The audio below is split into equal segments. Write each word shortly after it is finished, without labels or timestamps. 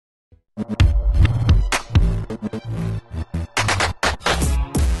Hi,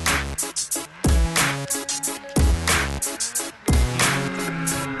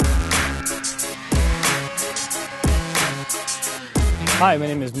 my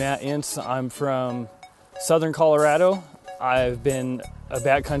name is Entz. I'm from southern Colorado. I've been a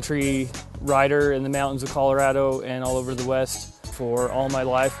backcountry rider in the mountains of Colorado and all over the West for all my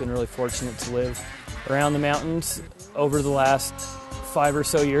life. Been really fortunate to live around the mountains. Over the last 5 or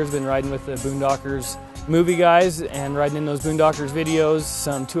so years, been riding with the Boondockers movie guys and riding in those Boondockers videos,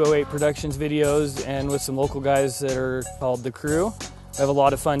 some 208 Productions videos, and with some local guys that are called The Crew. I have a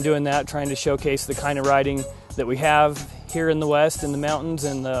lot of fun doing that, trying to showcase the kind of riding that we have here in the West, in the mountains,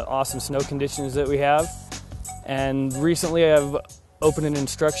 and the awesome snow conditions that we have. And recently I've opened an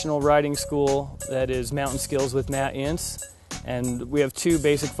instructional riding school that is Mountain Skills with Entz. And we have two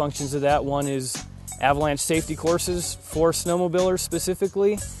basic functions of that. One is avalanche safety courses for snowmobilers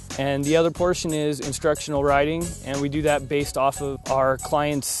specifically, and the other portion is instructional riding, and we do that based off of our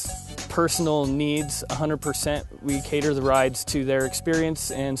clients' personal needs 100%. We cater the rides to their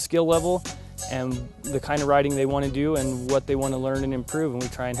experience and skill level and the kind of riding they want to do and what they want to learn and improve, and we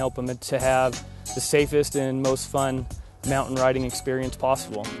try and help them to have the safest and most fun mountain riding experience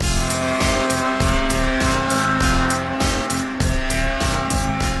possible.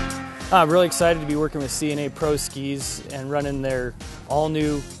 I'm really excited to be working with C&A Pro skis and running their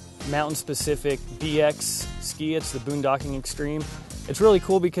all-new mountain-specific BX ski. It's the Boondocking Extreme. It's really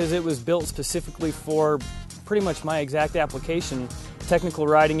cool because it was built specifically for pretty much my exact application, technical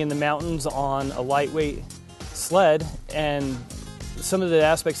riding in the mountains on a lightweight sled. And some of the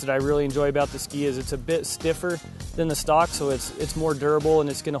aspects that I really enjoy about the ski is it's a bit stiffer than the stock, so it's more durable and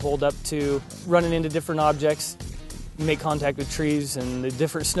it's going to hold up to running into different objects, make contact with trees and the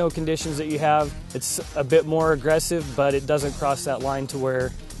different snow conditions that you have. It's a bit more aggressive, but it doesn't cross that line to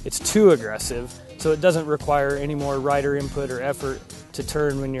where it's too aggressive. So it doesn't require any more rider input or effort to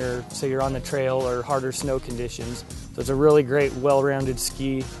turn when you're on the trail or harder snow conditions. So it's a really great, well-rounded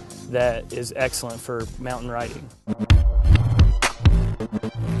ski that is excellent for mountain riding.